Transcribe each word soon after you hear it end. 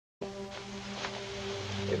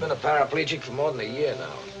You've been a paraplegic for more than a year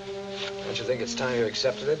now. Don't you think it's time you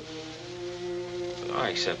accepted it? I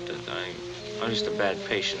accept it. I'm just a bad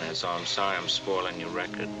patient, that's all. I'm sorry I'm spoiling your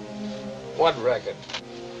record. What record?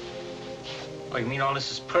 Oh, you mean all this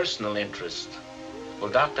is personal interest? Well,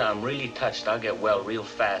 Doctor, I'm really touched. I'll get well real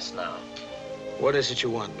fast now. What is it you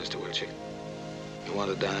want, Mr. Wilczek? You want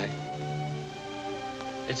to die?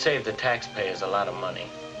 It'd save the taxpayers a lot of money.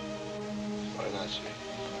 Why not, sir?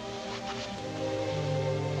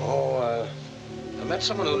 Oh, I met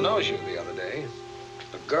someone who knows you the other day.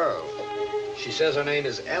 A girl. She says her name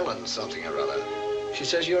is Ellen something or other. She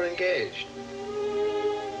says you're engaged.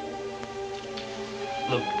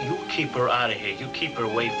 Look, you keep her out of here. You keep her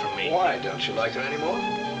away from me. Why? Don't you like her anymore?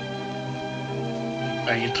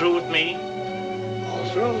 Are you through with me? All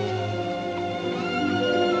through.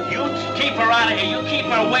 You keep her out of here. You keep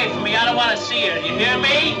her away from me. I don't want to see her. You hear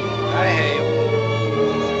me? I hear you.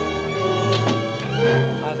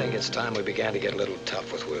 I think it's time we began to get a little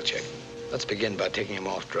tough with Wilczek. Let's begin by taking him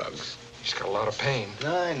off drugs. He's got a lot of pain.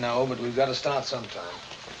 I know, but we've got to start sometime.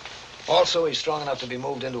 Also, he's strong enough to be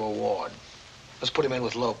moved into a ward. Let's put him in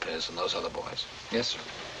with Lopez and those other boys. Yes, sir.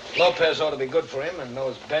 Lopez ought to be good for him, and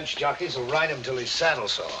those bench jockeys will ride him till he's saddle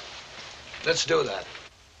sore. Let's do that.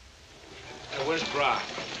 Where's Brock?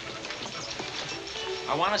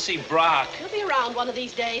 I want to see Brock. He'll be around one of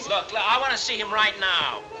these days. Look, I want to see him right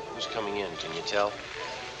now. Who's coming in? Can you tell?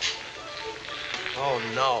 Oh,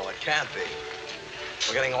 no, it can't be.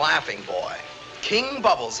 We're getting Laughing Boy. King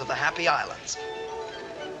Bubbles of the Happy Islands.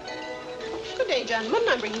 Good day, gentlemen.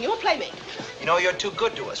 I'm bringing you a playmate. You know, you're too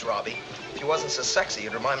good to us, Robbie. If you wasn't so sexy,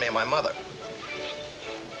 you'd remind me of my mother.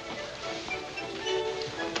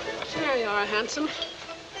 There you are, handsome.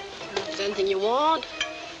 If there's anything you want,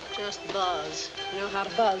 just buzz. You know how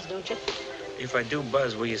to buzz, don't you? If I do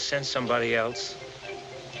buzz, will you send somebody else?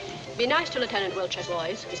 Be nice to Lieutenant Wilczek,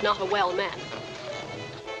 boys. He's not a well man.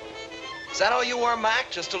 Is that all you were, Mac?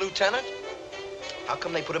 Just a lieutenant? How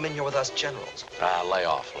come they put him in here with us generals? Lay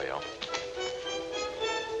off, Leo.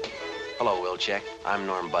 Hello, Wilczek. I'm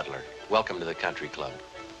Norm Butler. Welcome to the country club.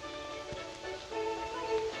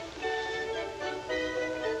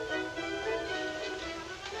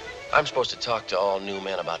 I'm supposed to talk to all new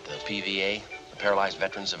men about the PVA, the Paralyzed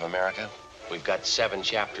Veterans of America. We've got 7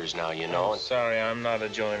 chapters now, you know. Sorry, I'm not a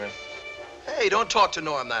joiner. Hey, don't talk to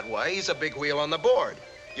Norm that way. He's a big wheel on the board.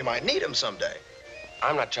 You might need him someday.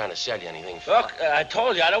 I'm not trying to sell you anything. Look, I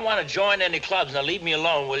told you, I don't want to join any clubs. Now leave me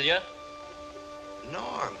alone, will you?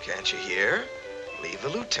 Norm, can't you hear? Leave the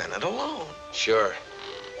lieutenant alone. Sure.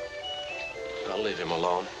 I'll leave him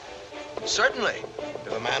alone. Certainly.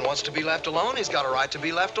 If a man wants to be left alone, he's got a right to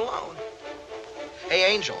be left alone. Hey,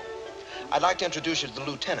 Angel, I'd like to introduce you to the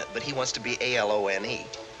lieutenant, but he wants to be A-L-O-N-E.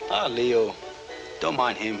 Ah, Leo. Don't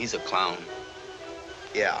mind him. He's a clown.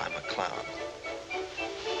 Yeah, I'm a clown.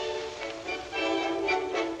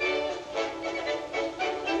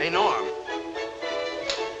 Hey, Norm.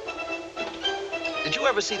 Did you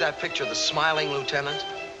ever see that picture of the smiling lieutenant?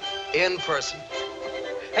 In person.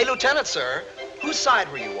 Hey, Lieutenant, sir, whose side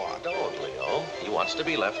were you on? Don't, Leo. He wants to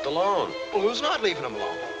be left alone. Well, who's not leaving him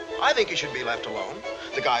alone? I think he should be left alone.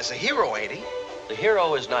 The guy's a hero, ain't he? The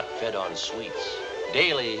hero is not fed on sweets.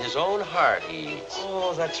 Daily, his own heart he eats.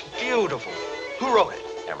 Oh, that's beautiful. Who wrote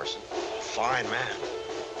it? Emerson. Fine man.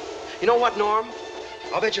 You know what, Norm?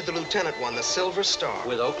 I'll bet you the lieutenant won the Silver Star.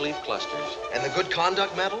 With oak leaf clusters. And the Good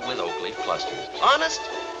Conduct Medal? With oak leaf clusters. Honest?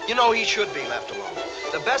 You know, he should be left alone.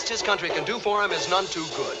 The best his country can do for him is none too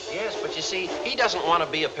good. Yes, but you see, he doesn't want to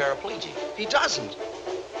be a paraplegic. He doesn't?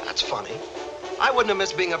 That's funny. I wouldn't have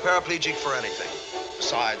missed being a paraplegic for anything.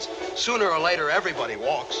 Besides, sooner or later, everybody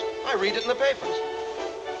walks. I read it in the papers.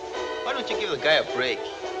 Why don't you give the guy a break?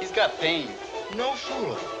 He's got pain. No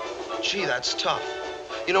fooling. Gee, that's tough.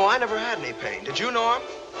 You know, I never had any pain. Did you, Norm?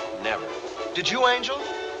 Never. Did you, Angel?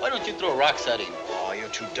 Why don't you throw rocks at him? Oh, you're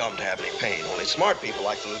too dumb to have any pain. Only smart people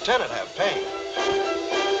like the lieutenant have pain.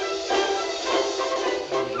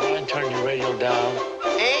 You want to turn your radio down?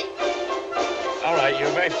 Eh? All right, you're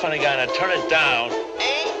a very funny guy. Now turn it down.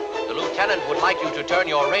 Eh? The lieutenant would like you to turn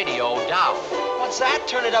your radio down. What's that?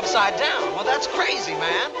 Turn it upside down. Well, that's crazy,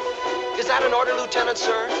 man. Is that an order, Lieutenant,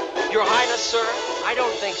 sir? Your Highness, sir? I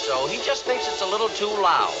don't think so. He just thinks it's a little too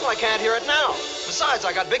loud. Well, I can't hear it now. Besides,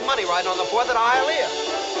 I got big money riding on the 4th of Hialeah.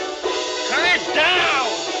 Turn it down!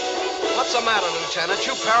 What's the matter, Lieutenant?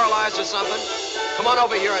 You paralyzed or something? Come on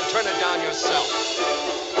over here and turn it down yourself.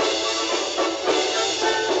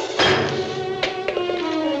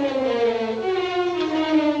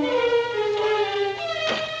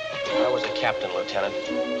 I was a captain, Lieutenant,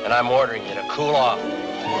 and I'm ordering you to cool off.